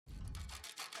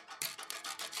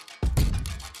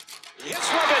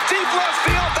Hits one to deep left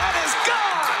field. That is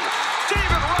gone.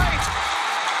 David Wright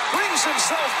brings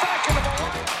himself back into the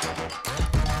line.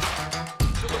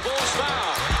 To the Bulls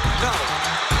foul. No.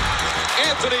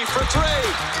 Anthony for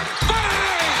three.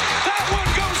 Bang! That one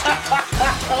goes to...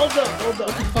 Hold up. What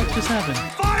the fuck just happened?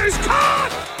 Fires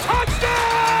caught!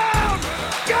 Touchdown!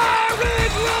 Garrett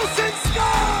Wilson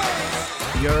scores!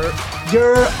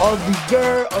 You're of the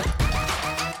year of...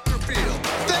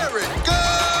 There it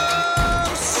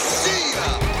goes! See ya!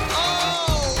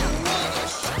 Oh, what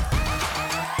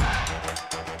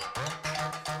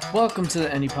a... Welcome to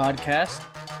the Any Podcast,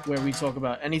 where we talk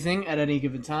about anything at any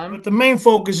given time. But the main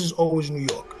focus is always New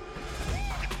York.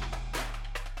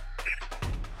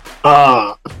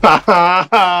 Sorry,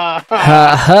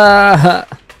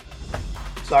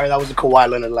 that was a Kawhi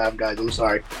Leonard laugh, guys. I'm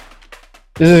sorry.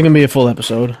 This is going to be a full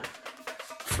episode.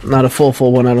 Not a full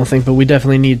one, I don't think, but we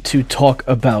definitely need to talk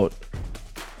about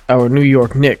our New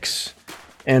York Knicks,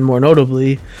 and more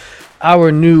notably,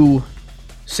 our new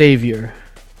savior,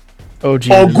 OG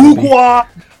Ogugwa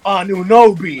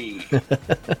Anunoby.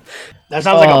 That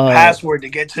sounds like a password to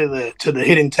get to the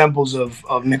hidden temples of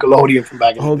Nickelodeon from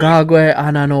back in the day. Ogagwe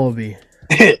Ananobi.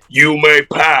 You may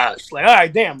pass. Like, all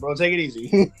right, damn, bro, take it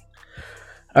easy.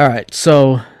 All right,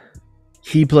 so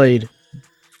he played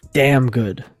damn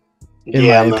good, in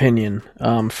my opinion.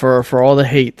 For all the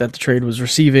hate that the trade was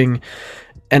receiving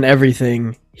and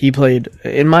everything, he played,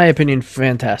 in my opinion,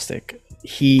 fantastic.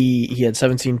 He had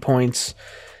 17 points,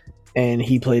 and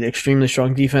he played extremely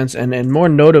strong defense. And more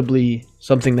notably,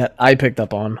 something that I picked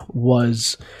up on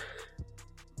was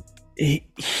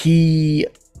he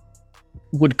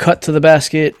would cut to the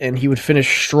basket and he would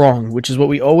finish strong, which is what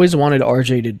we always wanted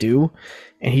RJ to do.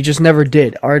 And he just never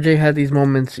did. RJ had these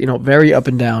moments, very up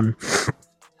and down,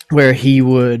 where he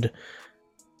would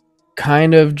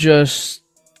kind of just,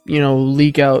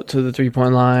 leak out to the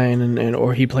 3-point line, and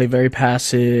or he played very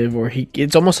passive, or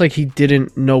it's almost like he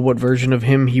didn't know what version of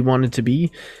him he wanted to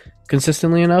be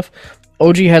consistently enough.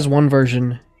 OG has one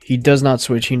version. He does not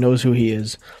switch. He knows who he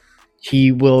is.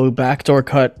 He will backdoor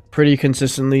cut pretty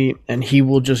consistently, and he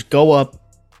will just go up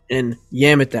and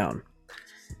yam it down.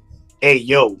 Hey,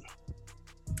 yo.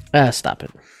 Stop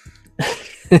it.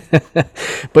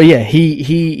 But yeah,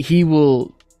 he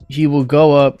will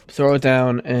go up, throw it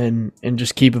down, and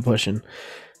just keep it pushing.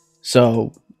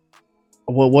 So,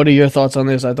 what are your thoughts on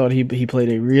this? I thought he played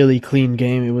a really clean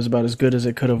game. It was about as good as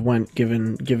it could have went,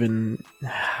 given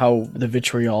how the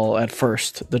vitriol at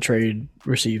first the trade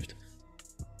received.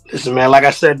 Listen, man, like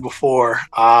I said before,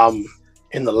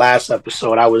 in the last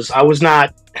episode, I was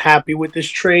not happy with this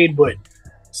trade, but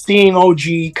seeing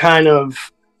OG kind of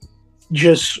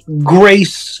just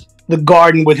grace the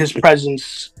garden with his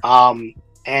presence,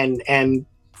 and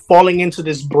falling into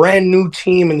this brand new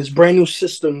team and this brand new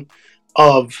system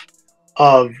of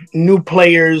new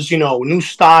players, new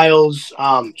styles,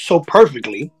 so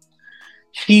perfectly.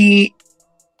 He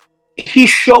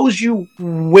shows you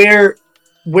where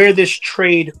this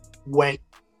trade went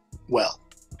well,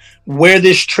 where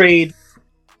this trade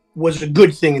was a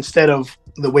good thing instead of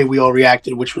the way we all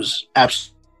reacted, which was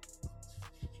absolutely.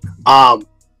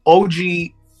 OG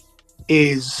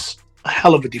is a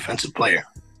hell of a defensive player.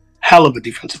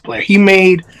 He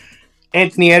made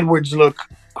Anthony Edwards look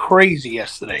crazy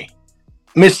yesterday,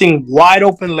 missing wide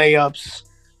open layups,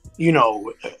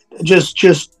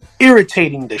 just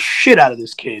irritating the shit out of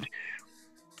this kid.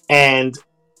 And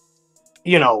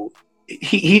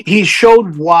he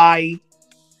showed why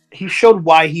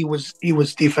he was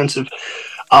defensive.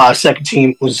 Second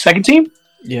team. Was it second team?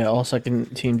 Yeah, all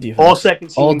second team defense. All second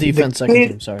team. All defense, second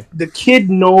team, sorry. The kid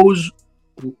knows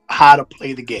how to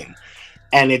play the game.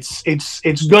 And it's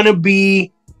going to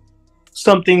be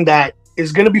something that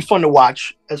is going to be fun to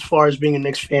watch as far as being a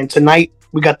Knicks fan. Tonight,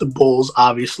 we got the Bulls,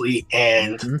 obviously,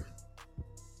 and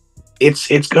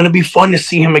it's going to be fun to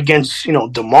see him against,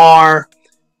 DeMar,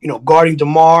 guarding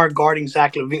DeMar, guarding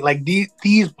Zach LaVine. Like,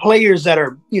 these players that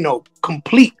are,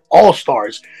 complete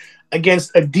all-stars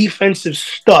against a defensive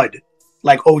stud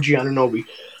like OG Anunoby.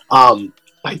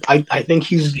 I think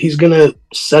he's gonna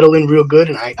settle in real good,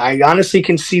 and I honestly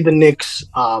can see the Knicks,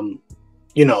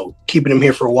 keeping him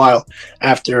here for a while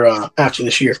after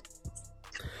this year.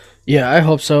 Yeah, I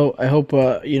hope so. I hope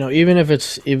even if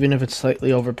it's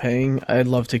slightly overpaying, I'd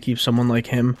love to keep someone like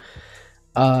him.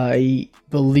 I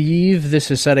believe this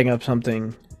is setting up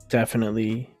something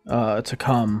definitely to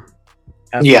come.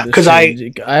 Yeah, because I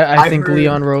think heard...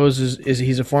 Leon Rose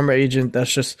he's a former agent.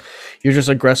 That's just, you're just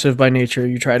aggressive by nature.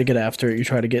 You try to get after it. You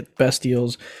try to get best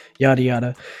deals, yada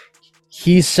yada.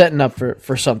 He's setting up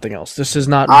for something else. This is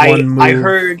not one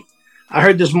move. I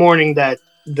heard this morning that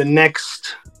the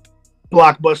next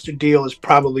blockbuster deal is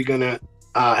probably going to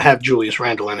have Julius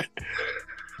Randle in it.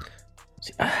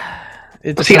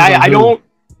 See, I don't.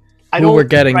 Who we're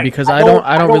getting, right, because I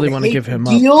don't really want to give him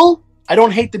up. I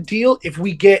don't hate the deal if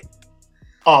we get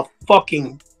a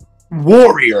fucking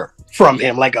warrior from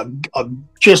him, like a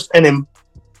just an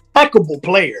impeccable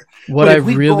player. What I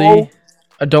really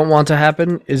don't want to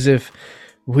happen is if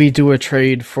we do a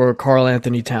trade for Karl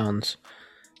Anthony Towns.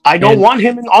 I don't want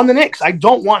him on the Knicks. I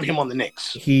don't want him on the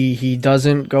Knicks. He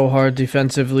doesn't go hard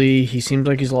defensively. He seems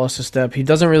like he's lost a step. He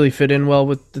doesn't really fit in well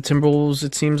with the Timberwolves,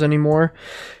 it seems, anymore.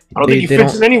 I don't think he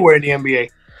fits in anywhere in the NBA.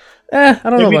 I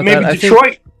don't know about that. Maybe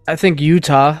Detroit. I think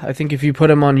Utah. I think if you put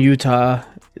him on Utah,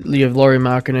 you have Lauri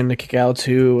Markkanen to kick out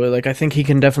too. Like, I think he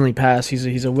can definitely pass.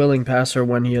 He's a willing passer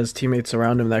when he has teammates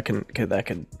around him that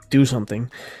can do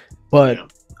something. But yeah.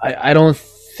 I don't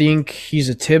think he's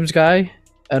a Tibbs guy.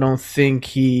 I don't think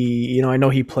he, I know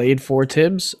he played for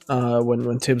Tibbs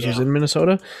when Tibbs was in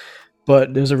Minnesota,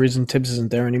 but there's a reason Tibbs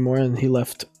isn't there anymore, and he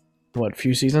left a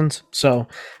few seasons. So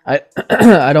I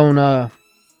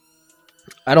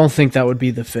I don't think that would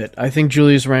be the fit. I think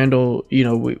Julius Randle,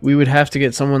 we would have to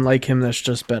get someone like him that's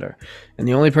just better. And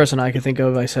the only person I can think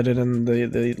of, I said it in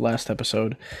the last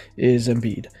episode, is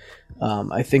Embiid.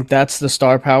 I think that's the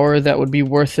star power that would be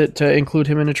worth it to include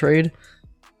him in a trade.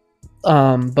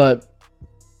 But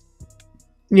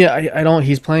yeah, I don't.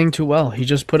 He's playing too well. He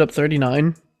just put up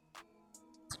 39.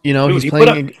 Dude, he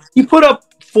put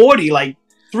up 40 like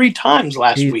 3 times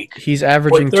last week. He's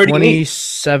averaging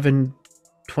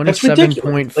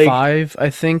 27.5, I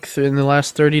think, in the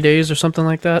last 30 days or something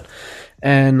like that.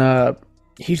 And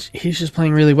he's just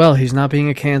playing really well. He's not being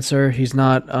a cancer. He's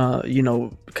not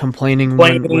complaining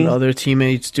when other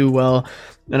teammates do well.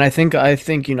 And I think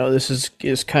this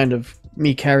is kind of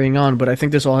me carrying on, but I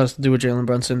think this all has to do with Jalen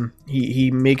Brunson.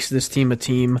 He makes this team a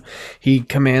team. He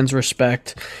commands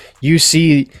respect. You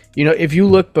see, if you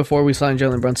look before we signed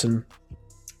Jalen Brunson,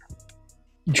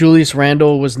 Julius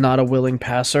Randle was not a willing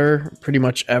passer pretty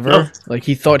much ever. No. Like,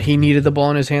 he thought he needed the ball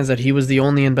in his hands, that he was the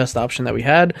only and best option that we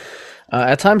had.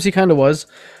 At times he kind of was,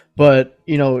 but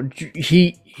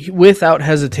he without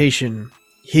hesitation,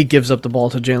 he gives up the ball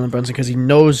to Jalen Brunson because he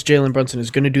knows Jalen Brunson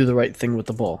is going to do the right thing with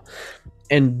the ball.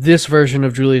 And this version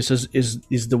of Julius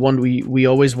is the one we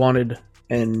always wanted,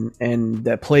 and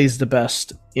that plays the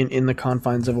best in the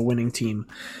confines of a winning team.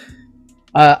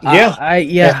 It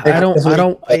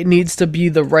needs to be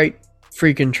the right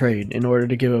freaking trade in order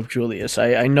to give up Julius.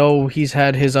 I know he's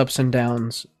had his ups and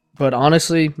downs, but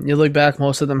honestly, you look back,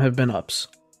 most of them have been ups.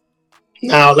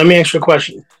 Now, let me ask you a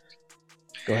question.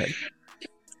 Go ahead.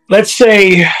 Let's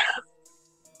say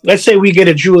we get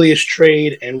a Julius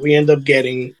trade and we end up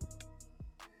getting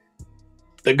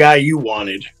the guy you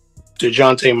wanted,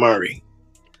 DeJounte Murray.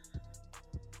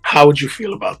 How would you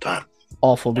feel about that?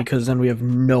 Awful, because then we have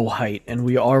no height, and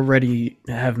we already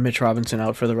have Mitch Robinson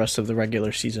out for the rest of the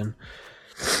regular season.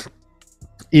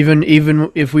 Even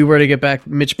if we were to get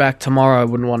Mitch back tomorrow, I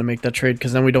wouldn't want to make that trade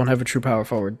because then we don't have a true power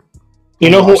forward. Who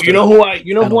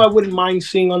I wouldn't mind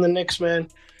seeing on the Knicks, man.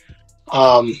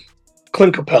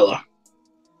 Clint Capella.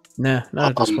 Nah,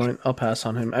 not at this point. I'll pass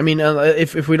on him. I mean,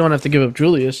 if we don't have to give up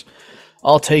Julius,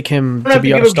 I'll take him to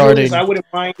be up starting. Julius, I wouldn't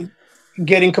mind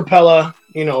getting Capella,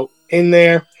 in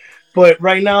there. But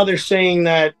right now they're saying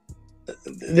that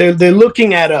they're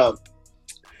looking at a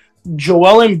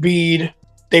Joel Embiid.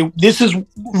 This is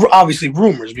obviously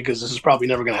rumors because this is probably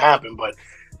never going to happen. But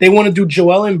they want to do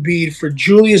Joel Embiid for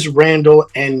Julius Randle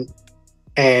and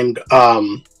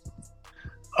a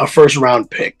first round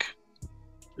pick.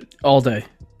 All day.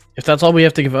 If that's all we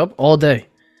have to give up, all day.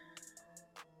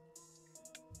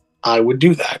 I would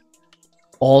do that.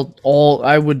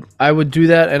 I would do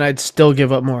that, and I'd still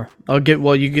give up more.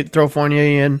 Throw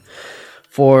Fournier in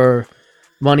for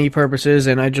money purposes,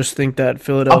 and I just think that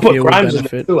Philadelphia would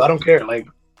benefit. In it too. I don't care.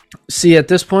 See, at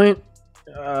this point,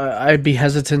 I'd be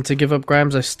hesitant to give up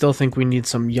Grimes. I still think we need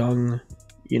some young,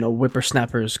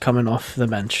 whippersnappers coming off the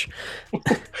bench.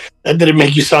 That didn't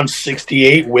make you sound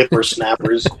 68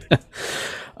 whippersnappers.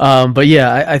 But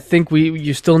yeah, I think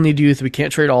you still need youth. We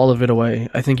can't trade all of it away.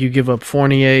 I think you give up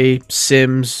Fournier,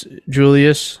 Sims,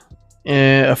 Julius,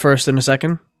 a first and a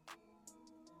second,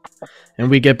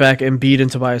 and we get back Embiid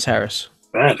and Tobias Harris.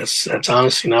 That's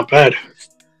honestly not bad.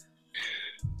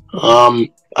 I'll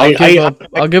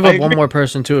give up one more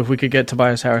person too if we could get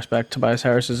Tobias Harris back. Tobias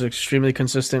Harris is extremely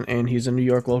consistent, and he's a New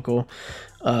York local.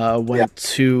 Went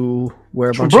to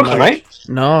where a bunch Brooklyn, of right?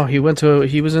 No, he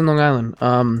was in Long Island.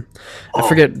 I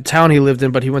forget the town he lived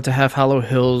in, but he went to Half Hollow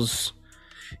Hills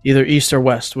either East or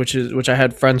West, which I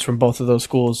had friends from both of those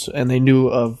schools, and they knew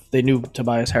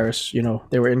Tobias Harris. You know,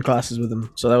 they were in classes with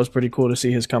him, so that was pretty cool to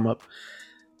see his come up.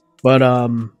 But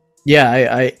yeah,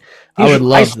 I would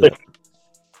love that.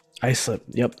 Islip,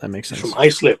 yep, that makes sense. From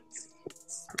Islip.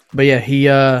 But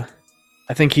yeah,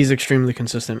 I think he's extremely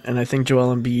consistent, and I think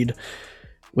Joel Embiid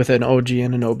with an OG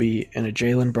and an OB and a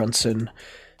Jalen Brunson,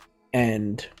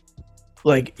 and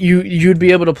like you'd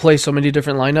be able to play so many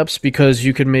different lineups because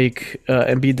you could make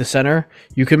Embiid the center.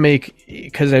 You could make,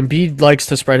 because Embiid likes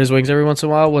to spread his wings every once in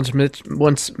a while.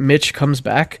 Once Mitch comes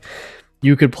back,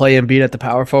 you could play Embiid at the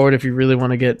power forward if you really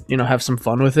want to get, have some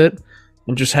fun with it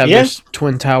and just have this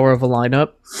twin tower of a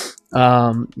lineup.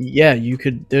 Yeah, you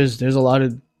could. There's a lot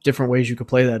of different ways you could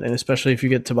play that, and especially if you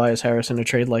get Tobias Harris in a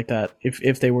trade like that,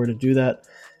 if they were to do that,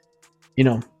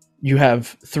 you have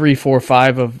 3, 4,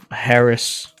 5 of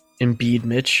Harris, Embiid,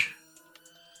 Mitch,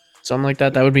 something like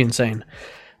that. That would be insane.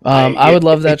 I would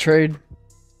love that trade.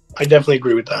 I definitely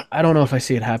agree with that. I don't know if I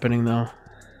see it happening though.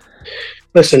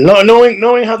 Listen,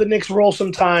 knowing how the Knicks roll,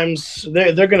 sometimes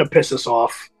they're gonna piss us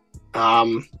off.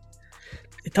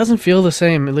 It doesn't feel the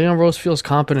same. Leon Rose feels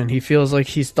competent. He feels like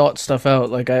he's thought stuff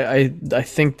out. Like I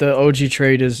think the OG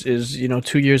trade is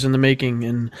 2 years in the making,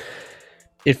 and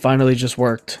it finally just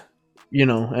worked.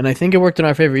 And I think it worked in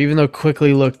our favor, even though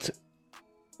Quickly looked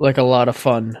like a lot of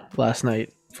fun last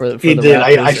night for he the did.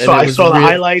 Raptors. I saw the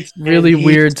highlights. Really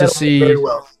weird to see. Very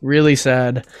well. Really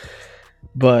sad,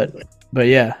 but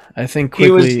yeah, I think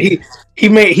Quickly he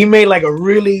made like a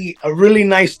really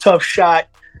nice tough shot.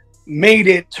 Made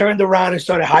it, turned around, and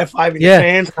started high fiving the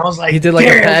fans. I was like, he did like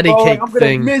a patty cake I'm gonna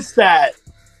thing. Miss that.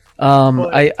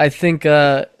 I think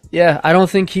I don't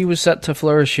think he was set to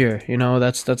flourish here.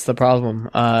 That's the problem.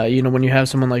 When you have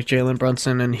someone like Jalen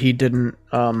Brunson and he didn't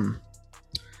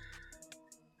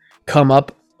come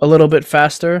up a little bit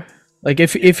faster. Like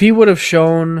if he would have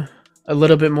shown a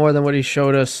little bit more than what he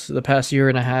showed us the past year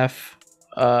and a half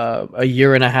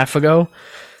ago,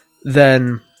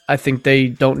 then I think they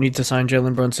don't need to sign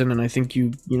Jalen Brunson, and I think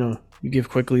you give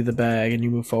Quickly the bag and you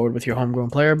move forward with your homegrown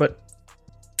player, but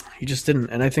he just didn't,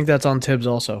 and I think that's on Tibbs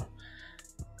also.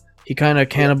 He kind of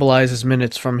cannibalizes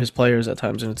minutes from his players at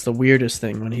times, and it's the weirdest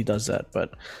thing when he does that.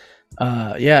 But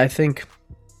I think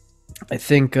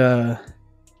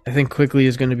Quickly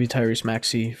is going to be Tyrese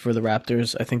Maxey for the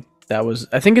Raptors. I think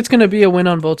it's going to be a win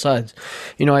on both sides.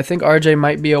 I think RJ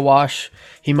might be a wash.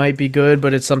 He might be good,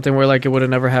 but it's something where like it would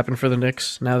have never happened for the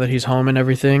Knicks. Now that he's home and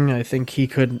everything, I think he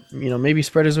could, maybe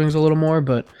spread his wings a little more,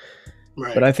 but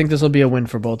I think this will be a win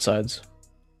for both sides.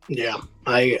 Yeah,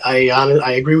 I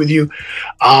agree with you.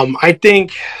 I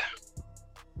think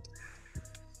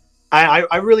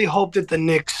I really hope that the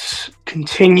Knicks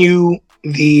continue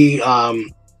the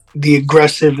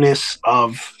aggressiveness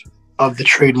of the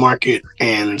trade market,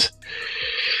 and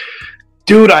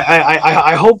dude,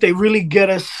 I hope they really get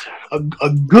us a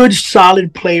good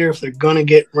solid player if they're gonna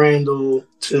get Randall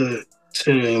to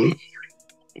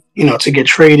get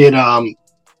traded.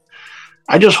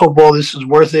 I just hope all this is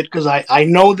worth it, because I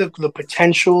know that the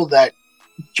potential that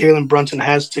Jalen Brunson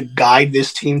has to guide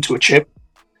this team to a chip.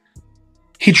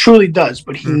 He truly does,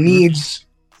 but he needs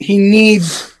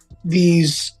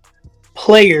these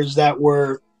players that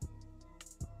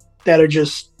are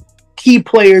just key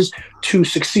players to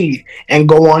succeed and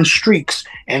go on streaks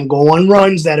and go on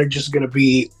runs that are just going to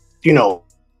be,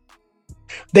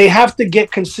 they have to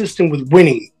get consistent with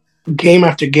winning game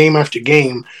after game after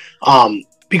game,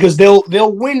 because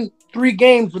they'll win 3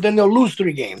 games, but then they'll lose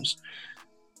 3 games.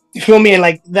 You feel me? And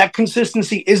like that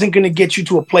consistency isn't going to get you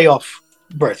to a playoff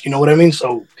berth. You know what I mean?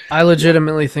 So I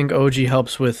legitimately think OG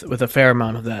helps with a fair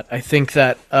amount of that. I think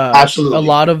that absolutely a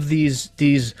lot of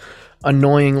these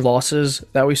annoying losses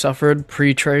that we suffered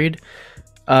pre-trade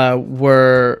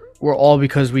were all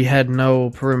because we had no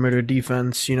perimeter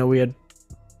defense. We had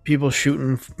people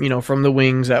shooting, from the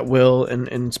wings at will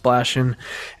and splashing,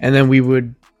 and then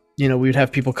we'd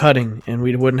have people cutting, and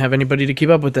we wouldn't have anybody to keep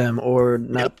up with them, or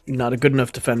not a good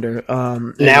enough defender.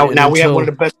 Now we have one of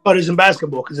the best cutters in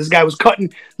basketball, because this guy was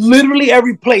cutting literally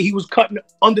every play. He was cutting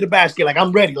under the basket. Like,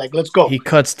 I'm ready. Like, let's go. He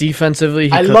cuts defensively. He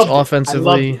cuts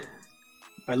offensively.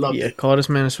 I love it. Call this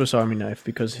man a Swiss Army knife,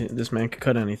 because this man could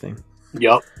cut anything.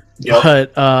 Yep.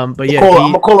 But I'm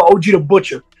gonna call OG the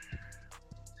Butcher.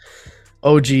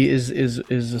 OG is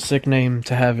a sick name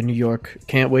to have in New York.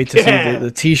 Can't wait to see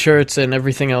the T-shirts and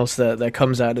everything else that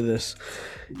comes out of this.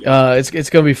 It's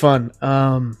gonna be fun.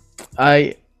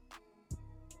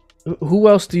 Who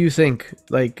else do you think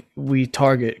we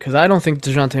target? Because I don't think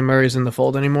DeJounte Murray is in the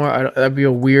fold anymore. That'd be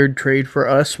a weird trade for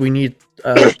us. We need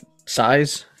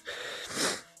size,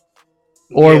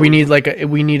 or we need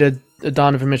a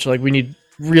Donovan Mitchell. We need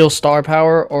real star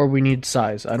power or we need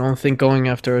size. I don't think going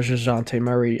after a DeJounte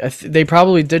Murray. They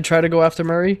probably did try to go after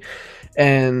Murray,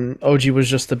 and OG was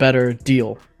just the better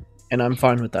deal, and I'm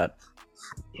fine with that.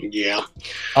 Yeah.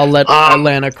 I'll let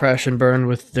Atlanta crash and burn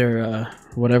with their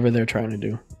whatever they're trying to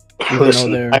do.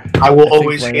 Listen, I will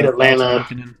always hate Atlanta.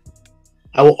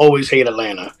 I will always hate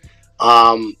Atlanta.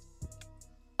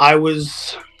 I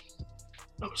was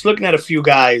looking at a few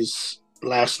guys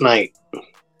last night,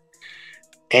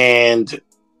 and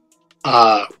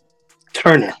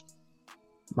Turner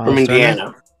from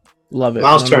Indiana. Love it.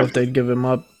 I don't know if they'd give him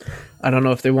up. I don't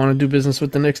know if they want to do business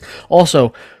with the Knicks.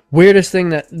 Also, weirdest thing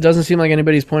that doesn't seem like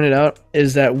anybody's pointed out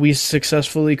is that we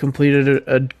successfully completed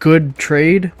a good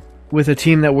trade with a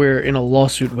team that we're in a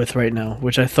lawsuit with right now,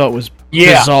 which I thought was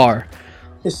bizarre.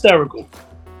 Hysterical.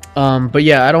 But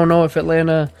yeah, I don't know if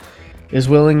Atlanta is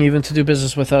willing even to do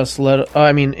business with us.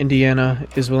 Indiana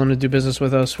is willing to do business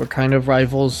with us. We're kind of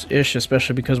rivals-ish,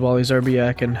 especially because Wally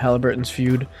Szczerbiak and Halliburton's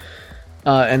feud.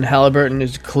 And Halliburton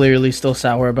is clearly still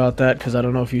sour about that, because I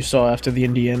don't know if you saw after the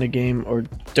Indiana game or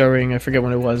during, I forget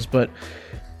when it was, but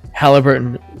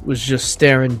Halliburton was just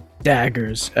staring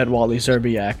daggers at Wally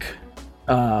Szczerbiak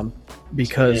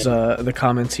because the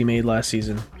comments he made last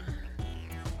season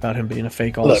about him being a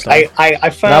fake all-star.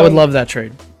 I would love that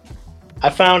trade. I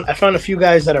found a few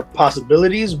guys that are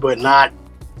possibilities, but not,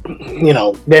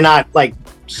 they're not like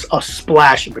a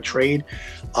splash of a trade.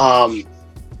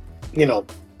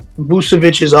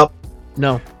 Vucevic is up.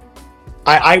 No,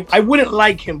 I wouldn't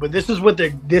like him, but this is what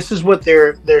they're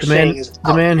saying is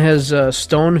the man has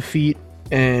stone feet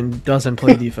and doesn't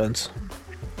play defense.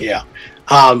 Yeah,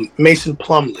 Mason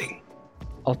Plumlee.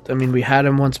 We had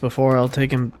him once before. I'll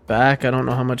take him back. I don't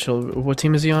know how much what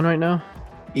team is he on right now?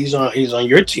 He's on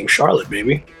your team, Charlotte,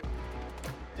 baby.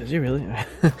 Is he really?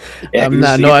 Yeah, I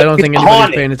don't think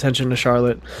anybody's paying attention to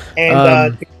Charlotte.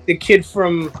 And the kid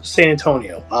from San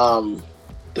Antonio,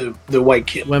 the white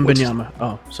kid. Wembanyama.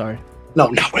 Oh, sorry. No,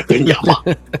 not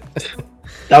Wembanyama.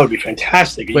 That would be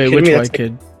fantastic. Wait, which white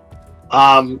kid?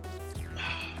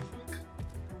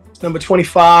 Number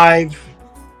 25.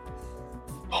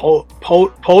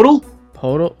 Podol?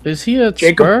 Podol? Is he a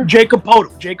Spur? Jacob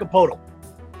Podol.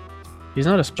 He's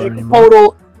not a Spur anymore.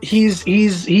 Podol,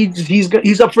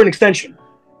 he's up for an extension,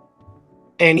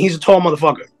 and he's a tall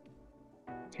motherfucker.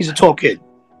 He's a tall kid.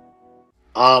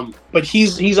 But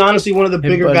he's honestly one of the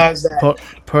bigger guys that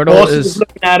Podol is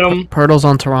looking at him. Podol's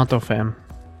on Toronto, fam.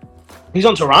 He's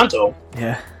on Toronto.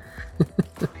 Yeah.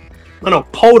 No,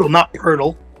 Podol, not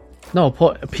Pirtle. No,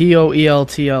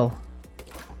 Poeltl.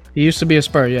 He used to be a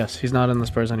Spur. Yes, he's not in the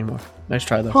Spurs anymore. Nice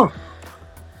try though. Huh.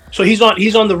 So he's on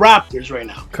the Raptors right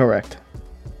now. Correct.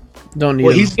 Don't need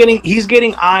him. He's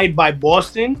getting eyed by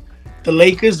Boston, the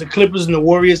Lakers, the Clippers, and the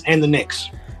Warriors, and the Knicks.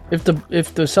 If the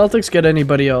Celtics get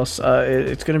anybody else,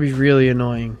 it's going to be really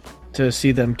annoying to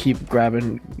see them keep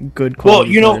grabbing good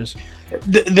quality players.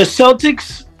 The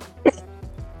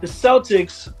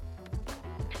Celtics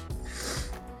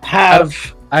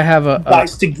have I have a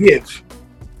guys to give.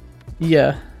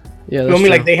 Yeah. You know what I mean?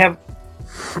 Like they have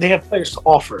players to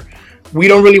offer. We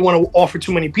don't really want to offer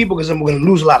too many people because then we're going to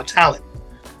lose a lot of talent.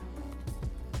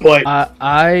 But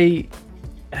I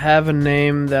have a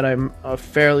name that I'm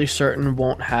fairly certain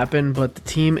won't happen, but the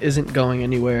team isn't going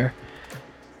anywhere.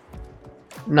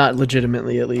 Not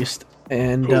legitimately, at least.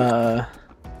 And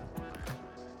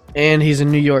he's a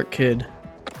New York kid.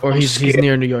 Or he's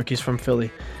near New York. He's from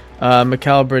Philly.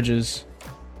 Mikal Bridges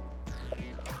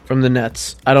from the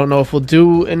Nets. I don't know if we'll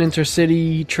do an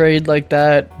intercity trade like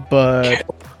that, but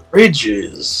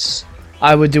Bridges,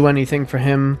 I would do anything for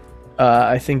him.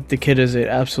 I think the kid is an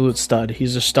absolute stud.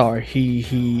 He's a star.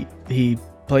 He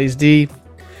plays D.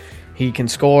 He can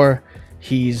score.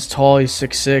 He's tall. He's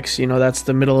 6'6". That's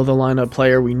the middle of the lineup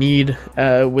player we need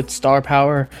with star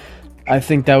power. I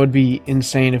think that would be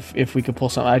insane if we could pull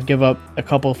something. I'd give up a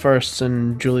couple firsts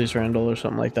and Julius Randle or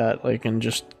something like that.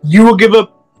 You will give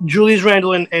up Julius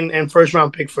Randle and first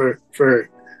round pick for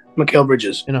Mikal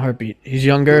Bridges in a heartbeat. He's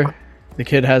younger. The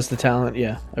kid has the talent.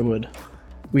 Yeah, I would.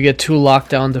 We get 2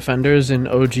 lockdown defenders in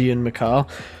OG and Mikal.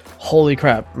 Holy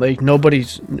crap!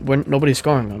 Nobody's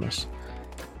scoring on us.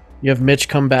 You have Mitch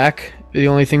come back. The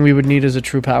only thing we would need is a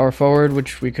true power forward,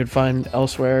 which we could find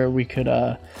elsewhere. We could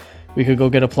go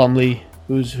get a Plumlee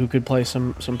who could play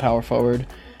some power forward.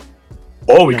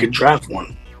 Or we could draft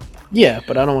one. Yeah,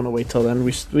 but I don't want to wait till then.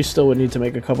 We still would need to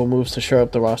make a couple moves to shore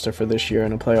up the roster for this year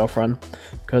in a playoff run.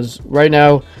 Because right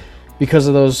now, because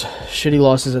of those shitty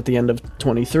losses at the end of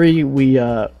 23,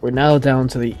 we're now down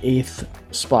to the 8th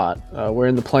spot. We're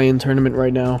in the play-in tournament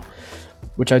right now.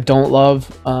 which I don't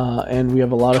love. And we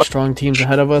have a lot of strong teams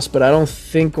ahead of us, but I don't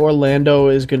think Orlando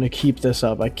is going to keep this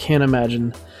up. I can't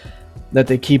imagine that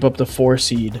they keep up the 4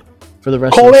 seed for the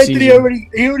rest of the Anthony season.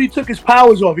 he already took his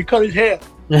powers off. He cut his hair.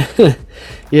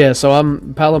 Yeah, so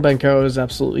Paolo Banchero is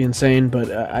absolutely insane,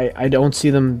 but I don't see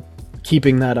them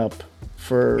keeping that up.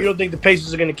 You don't think the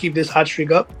Pacers are going to keep this hot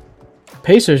streak up?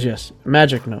 Pacers, yes.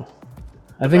 Magic, no.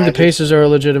 I think the Pacers are a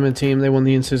legitimate team. They won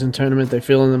the in-season tournament. They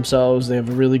feel in themselves. They have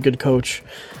a really good coach.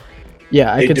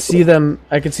 Yeah, I could see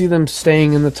them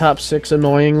staying in the top 6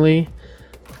 annoyingly.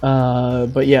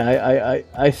 But yeah,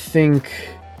 I think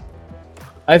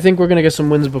we're gonna get some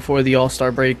wins before the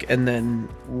All-Star break, and then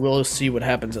we'll see what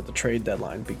happens at the trade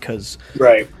deadline, because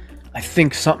I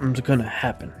think something's gonna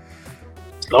happen.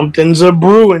 Something's a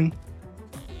brewing.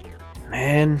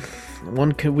 Man,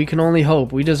 we can only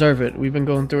hope. We deserve it. We've been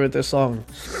going through it this long.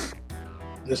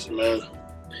 Listen, man.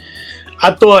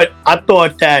 I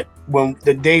thought that when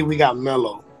the day we got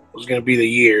Melo was gonna be the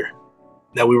year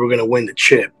that we were gonna win the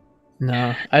chip.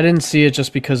 No, I didn't see it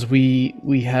just because we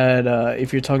had.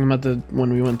 If you're talking about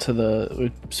when we went to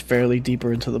it was fairly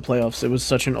deeper into the playoffs, it was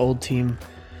such an old team.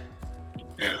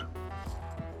 Yeah.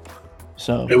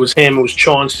 So it was him. It was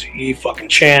Chauncey, fucking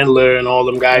Chandler, and all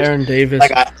them guys. Aaron Davis.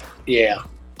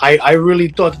 I really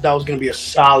thought that was going to be a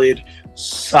solid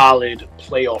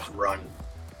playoff run.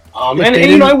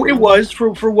 It was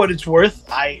for what it's worth.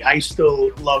 I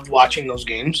still loved watching those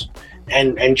games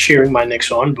and cheering my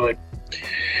Knicks on, but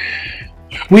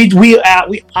we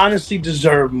honestly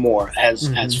deserve more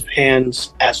as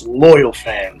fans, as loyal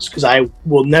fans, because I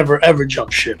will never ever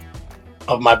jump ship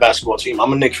of my basketball team.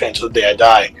 I'm a Knicks fan till the day I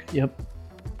die. Yep.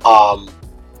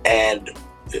 And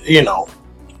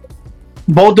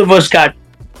both of us got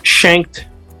shanked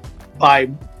by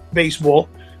baseball.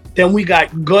 Then we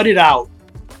got gutted out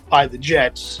by the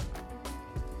Jets.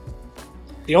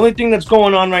 The only thing that's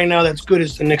going on right now that's good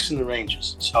is the Knicks and the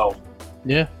Rangers. So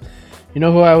yeah, you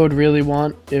know who I would really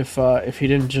want if he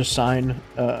didn't just sign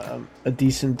a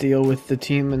decent deal with the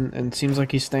team and seems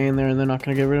like he's staying there and they're not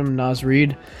going to get rid of him. Naz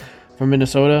Reid from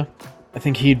Minnesota. I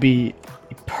think he'd be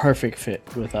a perfect fit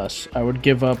with us. I would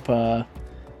give up.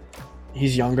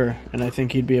 He's younger, and I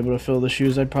think he'd be able to fill the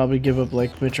shoes. I'd probably give up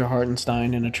like Mitchell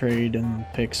Hartenstein in a trade and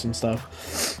picks and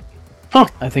stuff.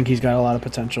 I think he's got a lot of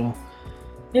potential.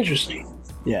 Interesting.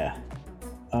 Yeah.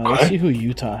 Let's see who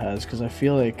Utah has, because I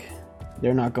feel like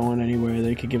they're not going anywhere.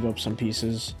 They could give up some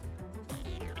pieces.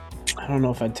 I don't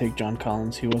know if I'd take John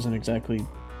Collins. He wasn't exactly...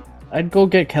 I'd go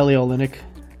get Kelly Olynyk.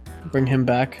 Bring him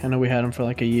back. I know we had him for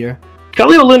like a year.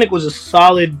 Kelly Olynyk was a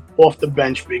solid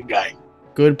off-the-bench big guy.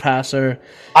 Good passer.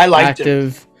 I liked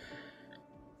active. him.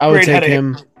 I would take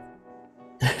him.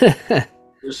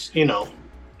 Just, he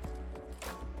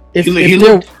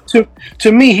looked,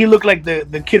 to me, he looked like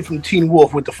the kid from Teen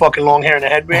Wolf with the fucking long hair and the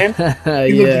headband.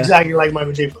 He looked exactly like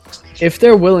Michael J. Fox. If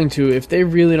they're willing to, if they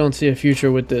really don't see a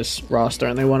future with this roster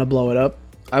and they want to blow it up,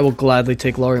 I will gladly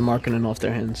take Lauri Markkanen off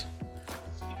their hands.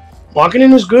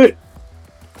 Markkanen is good.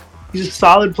 He's a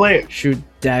solid player. Shoot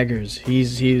daggers. He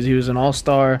was an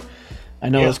all-star. I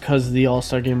know it's because the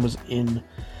all-star game was in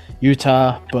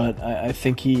Utah, but I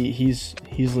think he's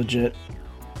legit,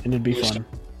 and it'd be fun.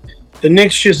 The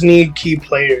Knicks just need key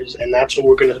players, and that's what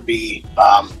we're going to be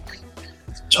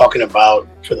talking about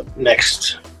for the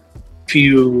next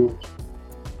few.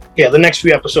 Yeah, the next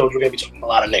few episodes, we're going to be talking a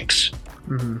lot of Knicks.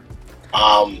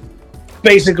 Mm-hmm.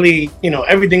 Basically,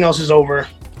 everything else is over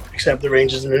except the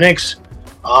Rangers and the Knicks.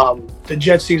 The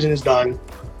Jets season is done.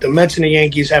 The Mets and the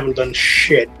Yankees haven't done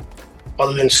shit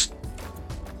other than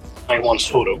 9-1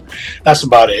 Soto. That's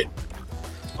about it.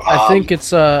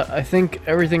 I think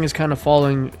everything is kind of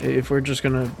falling. If we're just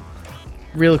gonna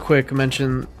real quick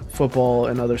mention football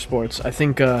and other sports, I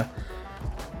think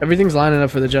everything's lining up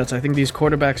for the Jets. I think these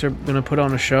quarterbacks are gonna put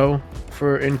on a show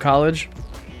in college,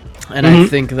 and I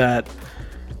think that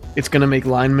it's gonna make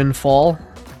linemen fall,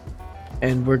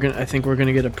 and I think we're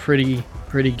gonna get a pretty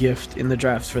gift in the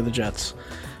drafts for the Jets.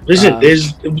 Listen,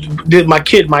 there's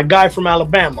my guy from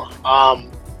Alabama,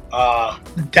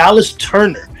 Dallas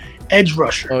Turner, edge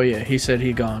rusher. Oh yeah, he said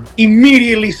he gone.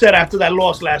 Immediately said after that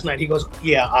loss last night, he goes,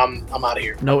 "Yeah, I'm out of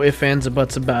here." No ifs, ands, or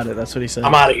buts about it. That's what he said.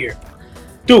 I'm out of here,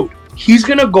 dude. He's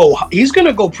gonna go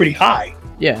pretty high.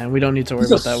 Yeah, and we don't need to worry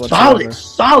about that whatsoever.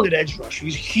 Solid edge rusher.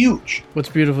 He's huge. What's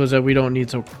beautiful is that we don't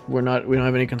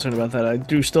have any concern about that. I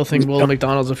do still think Will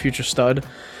McDonald's a future stud.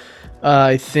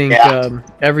 I think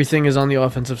everything is on the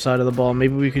offensive side of the ball.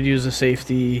 Maybe we could use a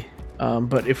safety,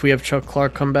 but if we have Chuck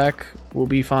Clark come back, we'll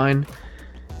be fine.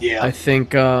 Yeah, I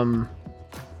think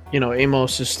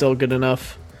Amos is still good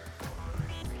enough.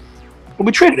 Well,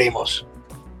 we traded Amos.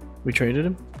 We traded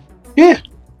him? Yeah.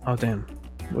 Oh damn.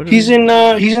 He's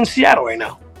in Seattle right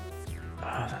now.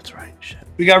 Oh, that's right. Shit.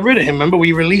 We got rid of him. Remember,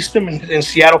 we released him, and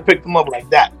Seattle picked him up like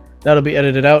that. That'll be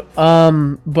edited out.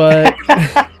 But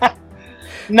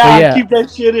yeah. Keep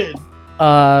that shit in.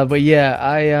 But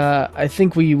yeah, I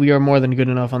think we are more than good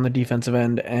enough on the defensive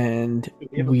end, and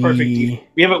we have a perfect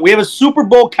defense. We have a Super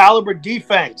Bowl caliber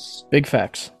defense. Big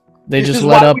facts. This is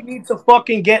why we need to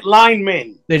fucking get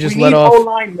linemen. They just we let need off.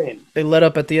 Linemen. They let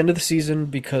up at the end of the season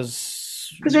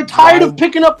because they're tired of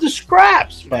picking up the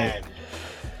scraps, man.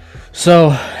 So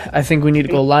I think we need to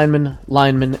go lineman,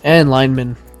 and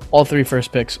lineman. All 3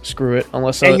 first picks. Screw it.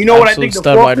 Unless and an you know absolute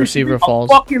stud wide receiver falls.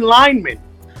 Fucking lineman.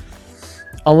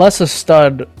 Unless a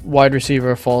stud wide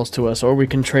receiver falls to us, or we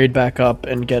can trade back up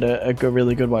and get a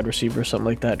really good wide receiver, something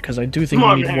like that. Because I do think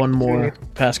we need one more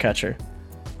pass catcher.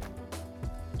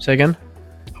 Say again?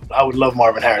 I would love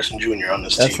Marvin Harrison Jr. on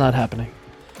this team. That's not happening.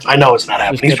 I know it's not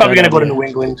happening. He's probably going to go to New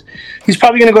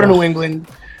England.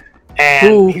 And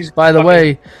who, by the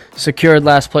way, secured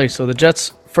last place. So the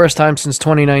Jets, first time since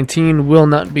 2019, will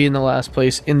not be in the last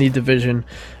place in the division.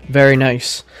 Very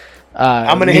nice.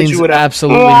 I'm going to hit you with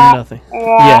absolutely nothing.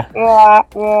 Yeah.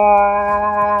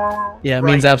 Yeah, it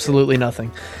means absolutely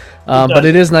nothing. But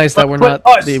it is nice that we're not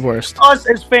the worst. Us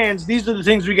as fans, these are the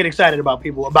things we get excited about,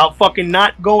 people. About fucking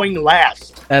not going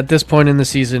last. At this point in the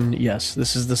season, yes.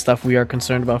 This is the stuff we are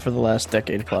concerned about for the last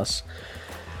decade plus.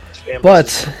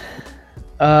 But,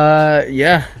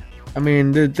 yeah. I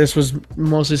mean, this was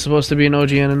mostly supposed to be an OG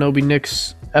Anunoby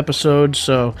Knicks episode,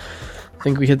 so I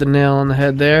think we hit the nail on the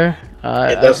head there.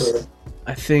 Definitely.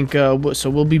 I think, so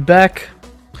we'll be back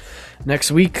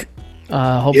next week.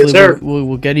 Hopefully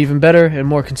we'll get even better and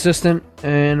more consistent,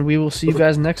 and we will see you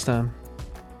guys next time.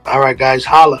 All right, guys.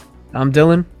 Holla. I'm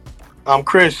Dylan. I'm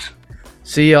Chris.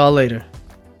 See y'all later.